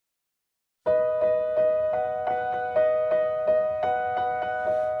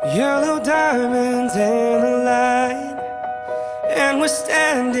Yellow diamonds in the light, and we're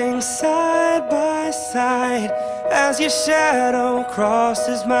standing side by side as your shadow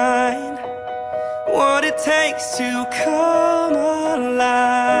crosses mine. What it takes to come alive,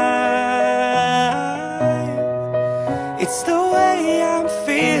 it's the way I'm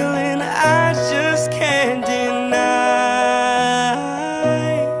feeling, I just can't deny.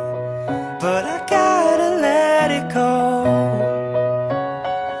 But I gotta let it go.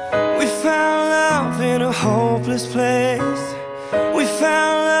 We found love in a hopeless place. We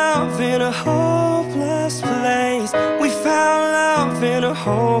found love in a hopeless place. We found love in a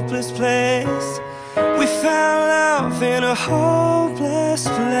hopeless place. We found love in a hopeless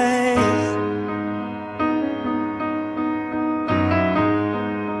place.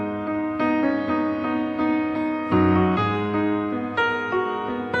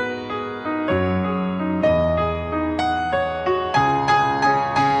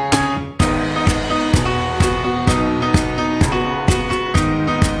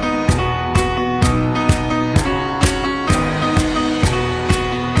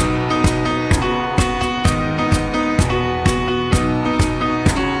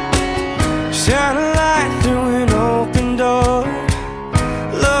 Shine a light through an open door.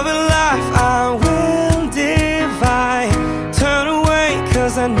 Love and life I will divide. Turn away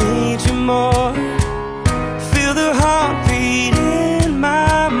cause I need you more. Feel the heartbeat in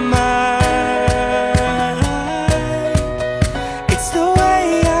my mind. It's the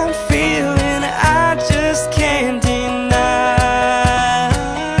way I'm feeling, I just can't deny.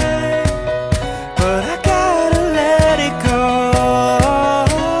 But I gotta let it go.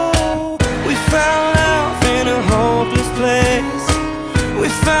 We found love in a hopeless place. We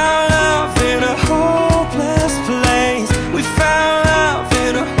found love in a hopeless place. We found love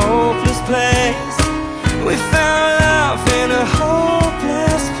in a hopeless place. We found love in a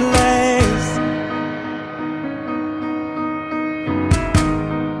hopeless place.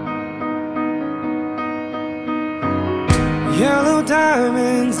 Yellow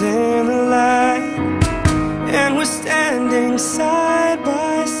diamonds in the light, and we're standing side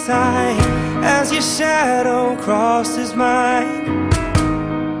by side as your shadow crosses mine.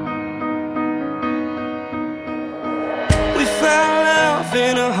 We found love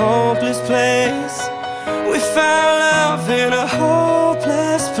in a hopeless place. We found love in a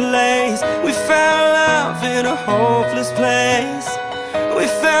hopeless place. We found love in a hopeless place. We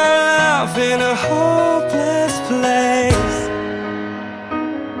found love in a hopeless place.